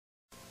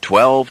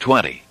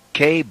1220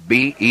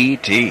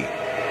 KBET.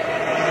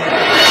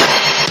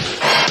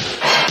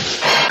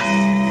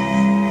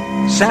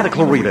 Santa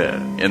Clarita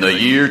in the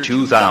year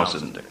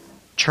 2000.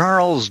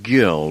 Charles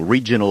Gill,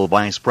 Regional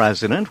Vice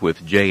President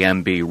with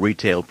JMB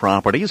Retail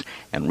Properties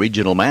and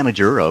Regional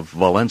Manager of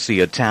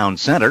Valencia Town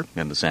Center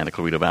in the Santa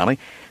Clarita Valley.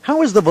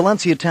 How is the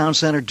Valencia Town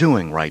Center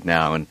doing right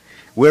now, and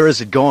where is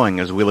it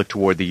going as we look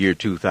toward the year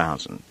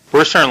 2000?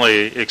 We're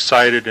certainly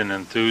excited and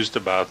enthused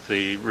about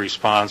the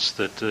response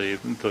that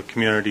the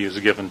community has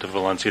given to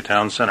Valencia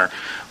Town Center.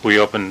 We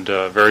opened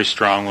very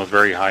strong with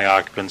very high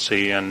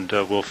occupancy, and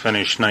we'll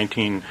finish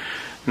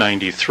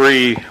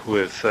 1993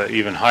 with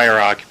even higher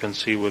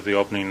occupancy with the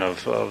opening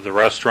of the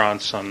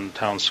restaurants on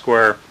Town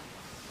Square,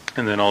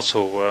 and then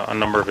also a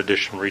number of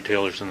additional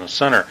retailers in the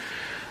center.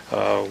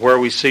 Where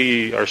we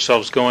see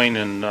ourselves going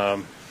in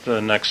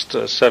the next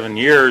 7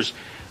 years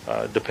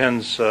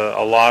depends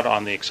a lot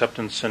on the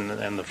acceptance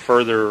and the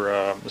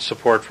further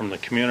support from the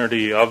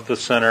community of the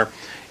center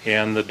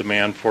and the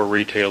demand for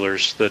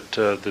retailers that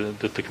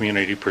the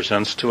community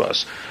presents to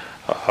us.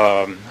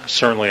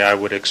 Certainly I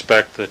would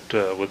expect that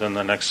within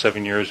the next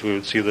 7 years we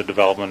would see the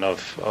development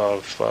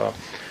of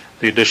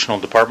the additional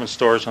department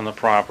stores on the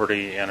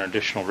property and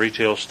additional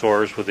retail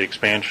stores with the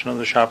expansion of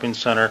the shopping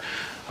center.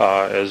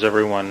 As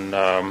everyone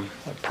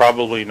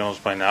probably knows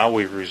by now,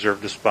 we've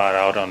reserved a spot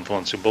out on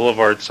Valencia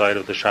Boulevard side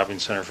of the shopping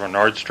center for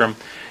Nordstrom,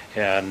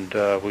 and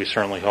we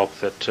certainly hope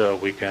that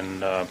we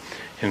can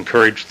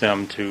encourage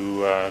them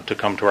to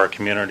come to our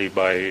community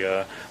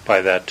by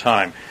that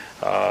time.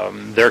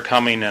 Their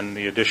coming and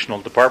the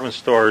additional department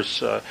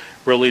stores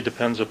really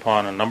depends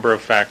upon a number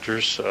of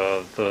factors.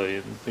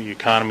 The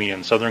economy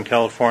in Southern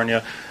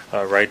California,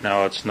 right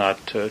now it's not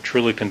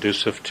truly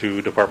conducive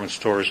to department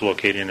stores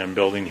locating and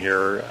building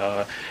here.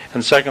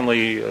 And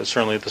secondly,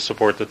 certainly the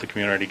support that the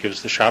community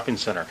gives the shopping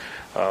center.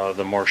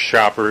 The more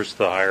shoppers,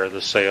 the higher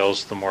the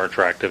sales, the more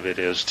attractive it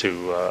is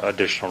to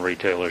additional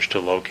retailers to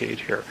locate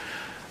here.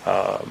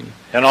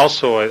 And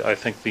also I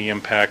think the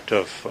impact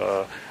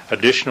of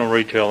additional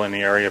retail in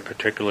the area,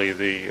 particularly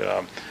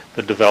the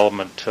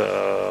development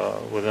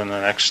within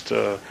the next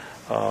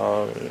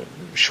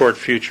short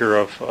future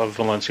of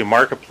Valencia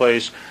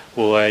Marketplace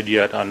will add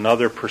yet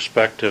another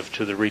perspective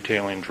to the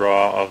retailing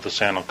draw of the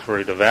Santa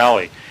Clarita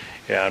Valley.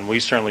 And we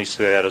certainly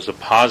see that as a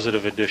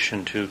positive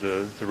addition to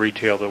the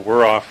retail that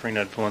we're offering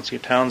at Valencia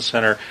Town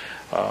Center.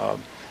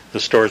 The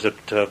stores at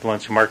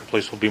Valencia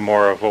Marketplace will be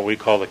more of what we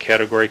call the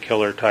category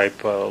killer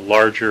type,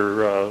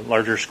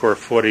 larger square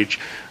footage,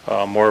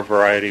 more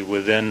variety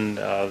within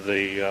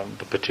the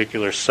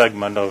particular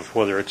segment of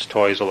whether it's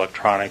toys,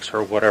 electronics,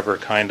 or whatever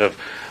kind of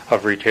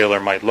retailer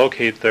might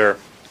locate there.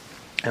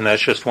 And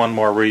that's just one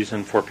more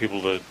reason for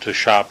people to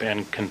shop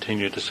and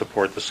continue to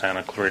support the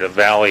Santa Clarita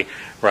Valley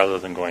rather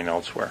than going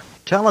elsewhere.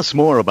 Tell us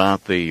more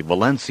about the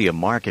Valencia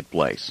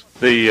Marketplace.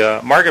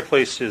 The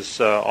Marketplace is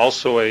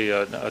also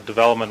a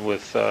development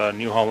with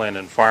New Holland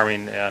and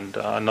Farming and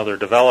another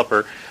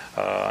developer.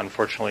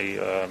 Unfortunately,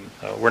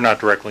 we're not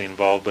directly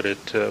involved, but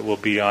it will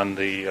be on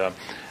the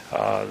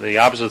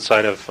opposite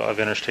side of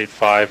Interstate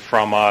 5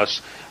 from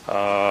us,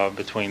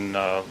 between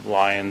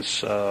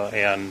Lyons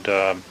and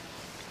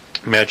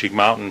Magic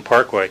Mountain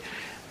Parkway.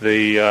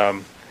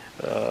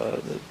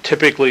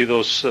 Typically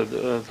those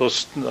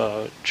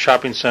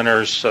shopping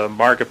centers,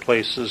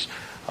 marketplaces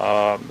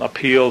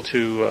appeal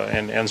to,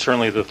 and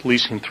certainly the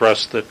leasing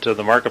thrust that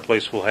the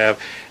marketplace will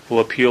have will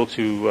appeal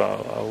to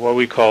what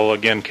we call,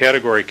 again,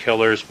 category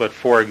killers. But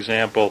for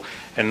example,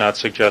 and not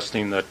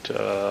suggesting that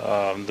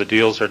the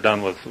deals are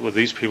done with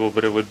these people,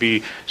 but it would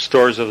be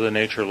stores of the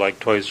nature like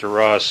Toys R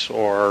Us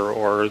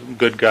or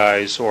Good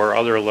Guys or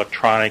other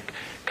electronic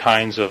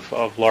kinds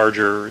of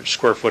larger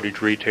square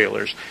footage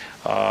retailers.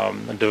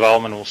 The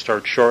development will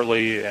start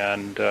shortly,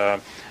 and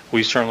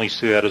we certainly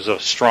see that as a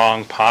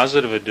strong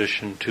positive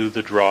addition to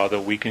the draw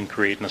that we can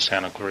create in the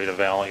Santa Clarita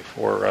Valley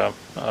for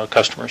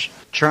customers.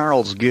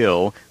 Charles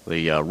Gill,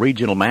 the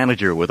regional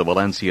manager with the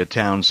Valencia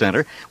Town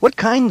Center. What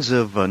kinds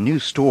of new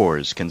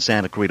stores can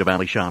Santa Clarita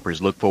Valley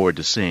shoppers look forward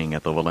to seeing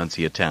at the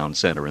Valencia Town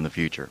Center in the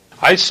future?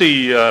 I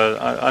see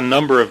a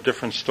number of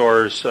different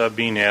stores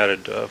being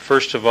added.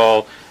 First of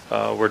all,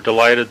 we're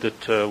delighted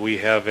that we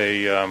have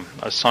a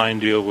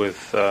signed deal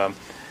with a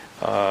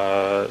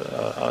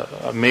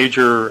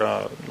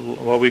major,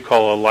 what we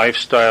call a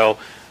lifestyle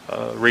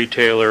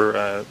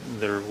retailer.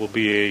 There will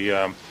be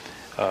an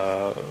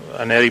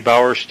Eddie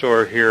Bauer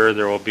store here.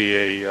 There will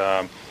be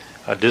a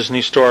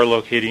Disney store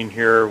locating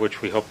here,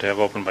 which we hope to have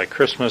open by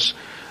Christmas.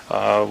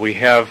 We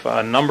have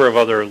a number of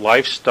other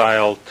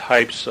lifestyle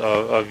types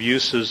of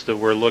uses that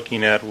we're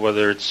looking at,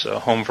 whether it's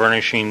home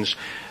furnishings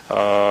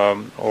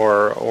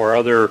or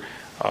other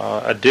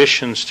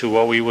additions to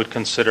what we would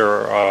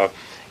consider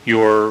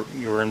your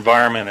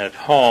environment at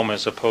home,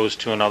 as opposed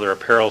to another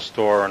apparel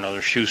store,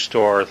 another shoe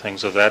store,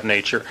 things of that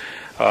nature.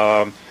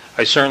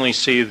 I certainly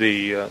see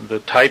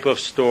the type of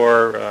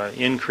store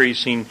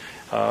increasing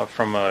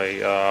from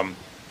a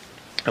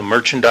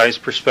merchandise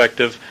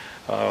perspective.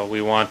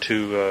 We want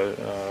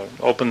to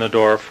open the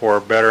door for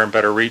better and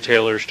better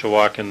retailers to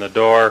walk in the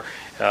door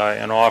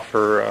and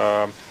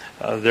offer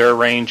their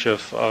range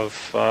of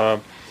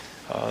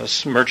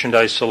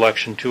merchandise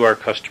selection to our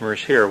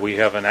customers here. We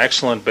have an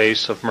excellent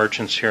base of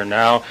merchants here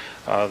now.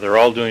 They're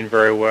all doing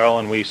very well,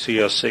 and we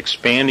see us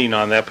expanding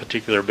on that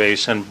particular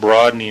base and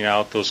broadening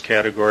out those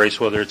categories,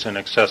 whether it's in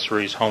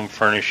accessories, home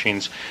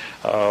furnishings,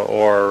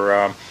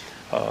 or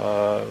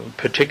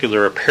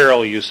particular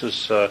apparel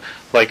uses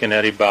like an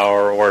Eddie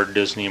Bauer or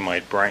Disney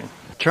might bring.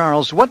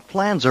 Charles, what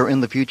plans are in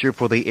the future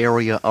for the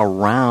area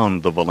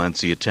around the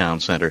Valencia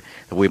Town Center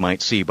that we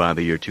might see by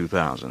the year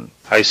 2000?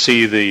 I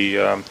see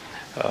the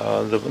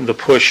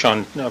push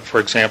on,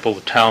 for example,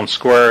 the town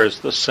square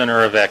is the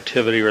center of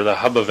activity or the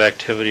hub of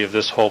activity of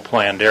this whole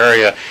planned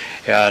area.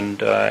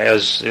 And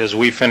as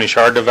we finish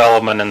our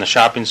development in the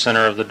shopping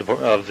center of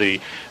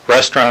the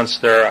restaurants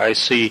there, I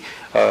see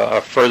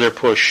a further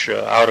push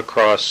out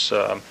across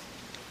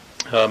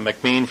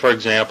McMean, for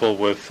example,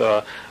 with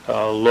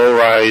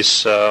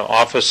low-rise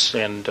office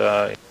and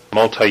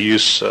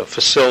multi-use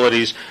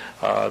facilities.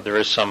 There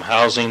is some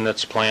housing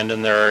that's planned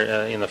in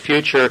there in the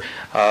future.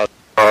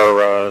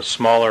 Are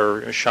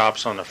smaller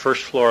shops on the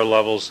first floor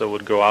levels that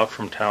would go out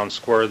from Town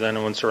Square then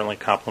and would certainly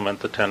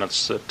complement the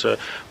tenants that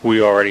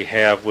we already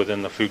have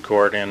within the food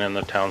court and in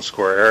the Town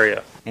Square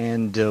area.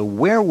 And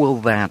where will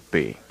that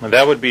be?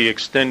 That would be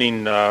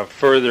extending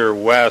further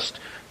west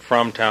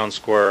from Town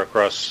Square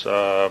across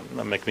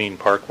McMean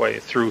Parkway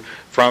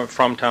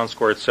from Town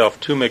Square itself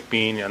to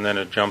McMean, and then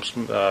it jumps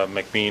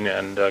McMean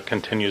and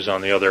continues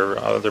on the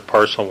other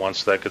parcel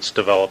once that gets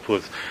developed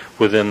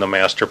within the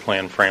master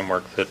plan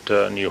framework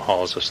that New Hall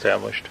has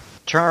established.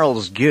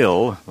 Charles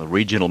Gill, the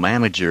regional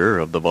manager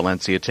of the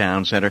Valencia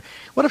Town Center,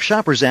 what have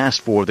shoppers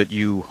asked for that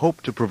you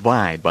hope to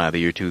provide by the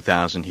year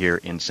 2000 here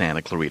in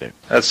Santa Clarita?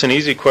 That's an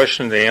easy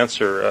question to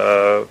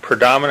answer.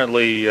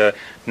 Predominantly,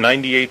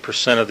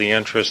 98% of the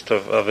interest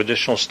of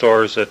additional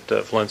stores at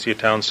Valencia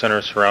Town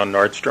Center surround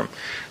Nordstrom.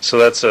 So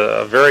that's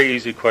a very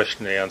easy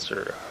question to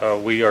answer.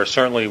 We are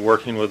certainly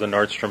working with the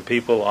Nordstrom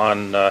people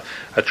on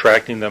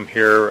attracting them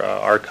here.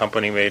 Our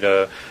company made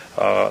a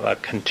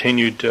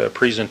continued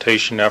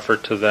presentation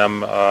effort to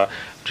them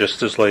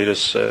just as late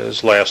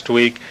as last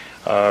week,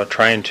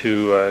 trying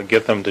to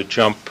get them to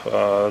jump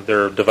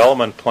their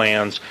development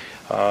plans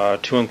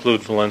to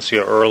include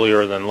Valencia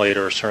earlier than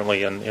later,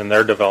 certainly in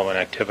their development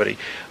activity.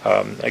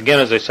 Again,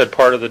 as I said,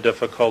 part of the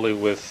difficulty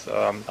with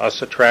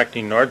us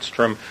attracting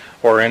Nordstrom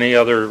or any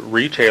other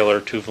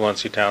retailer to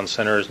Valencia Town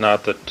Center is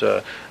not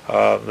that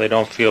they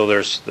don't feel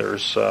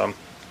there's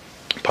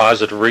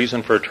positive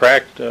reason for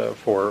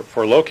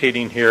for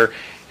locating here.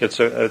 It's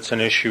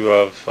an issue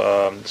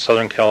of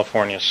Southern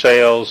California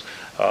sales,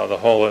 the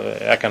whole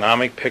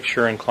economic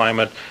picture and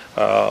climate.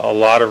 A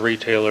lot of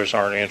retailers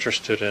aren't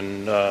interested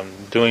in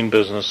doing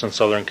business in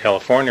Southern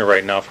California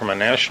right now from a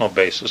national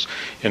basis.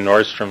 In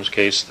Nordstrom's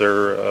case,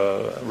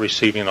 they're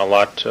receiving a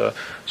lot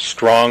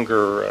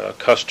stronger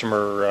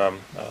customer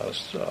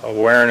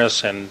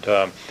awareness and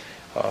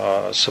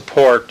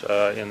support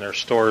in their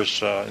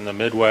stores in the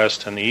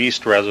Midwest and the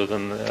East rather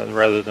than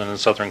in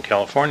Southern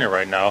California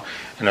right now.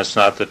 And it's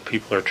not that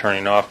people are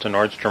turning off to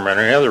Nordstrom or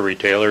any other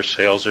retailer.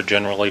 Sales are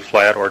generally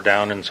flat or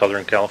down in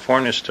Southern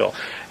California still.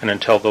 And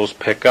until those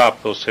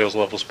sales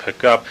levels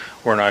pick up,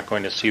 we're not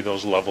going to see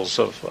those levels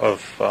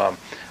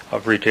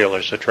of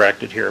retailers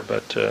attracted here.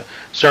 But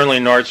certainly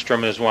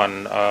Nordstrom is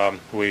one.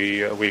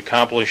 We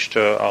accomplished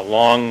a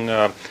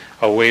long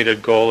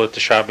awaited goal at the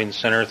shopping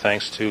center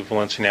thanks to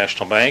Valencia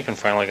National Bank, and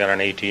finally got an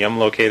ATM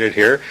located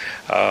here.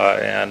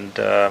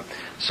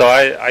 So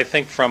I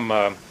think from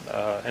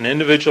an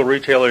individual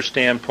retailer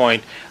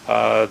standpoint,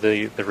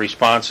 the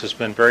response has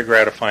been very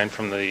gratifying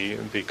from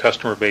the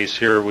customer base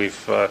here.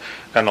 We've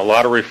gotten a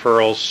lot of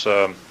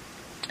referrals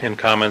and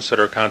comments that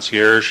are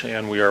concierge,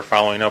 and we are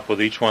following up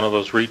with each one of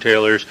those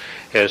retailers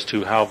as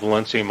to how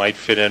Valencia might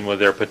fit in with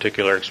their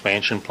particular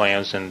expansion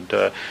plans. And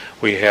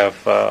we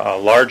have a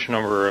large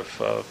number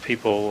of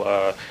people,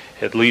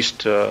 at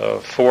least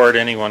 4 at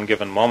any one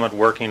given moment,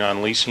 working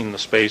on leasing the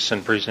space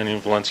and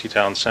presenting Valencia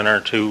Town Center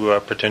to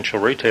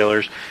potential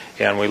retailers.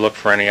 And we look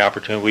for any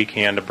opportunity we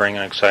can to bring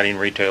an exciting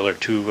retailer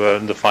to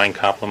the fine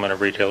complement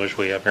of retailers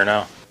we have here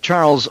now.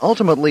 Charles,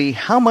 ultimately,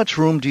 how much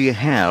room do you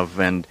have,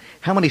 and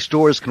how many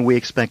stores can we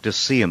expect to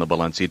see in the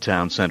Valencia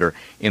Town Center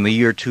in the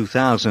year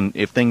 2000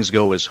 if things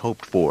go as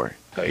hoped for?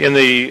 In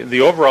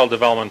the overall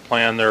development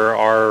plan, there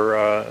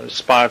are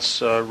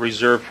spots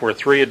reserved for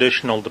 3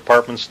 additional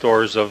department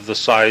stores of the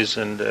size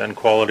and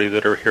quality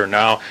that are here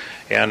now,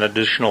 and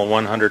additional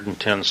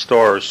 110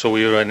 stores. So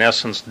we would, in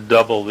essence,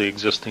 double the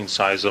existing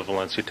size of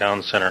Valencia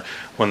Town Center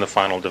when the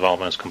final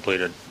development is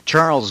completed.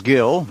 Charles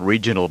Gill,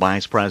 Regional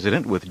Vice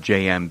President with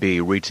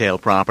JMB Retail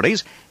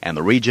Properties, and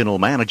the Regional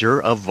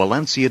Manager of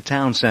Valencia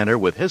Town Center,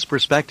 with his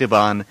perspective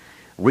on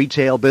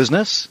retail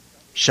business,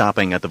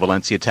 shopping at the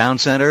Valencia Town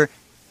Center,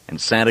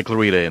 and Santa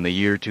Clarita in the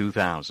year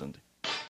 2000.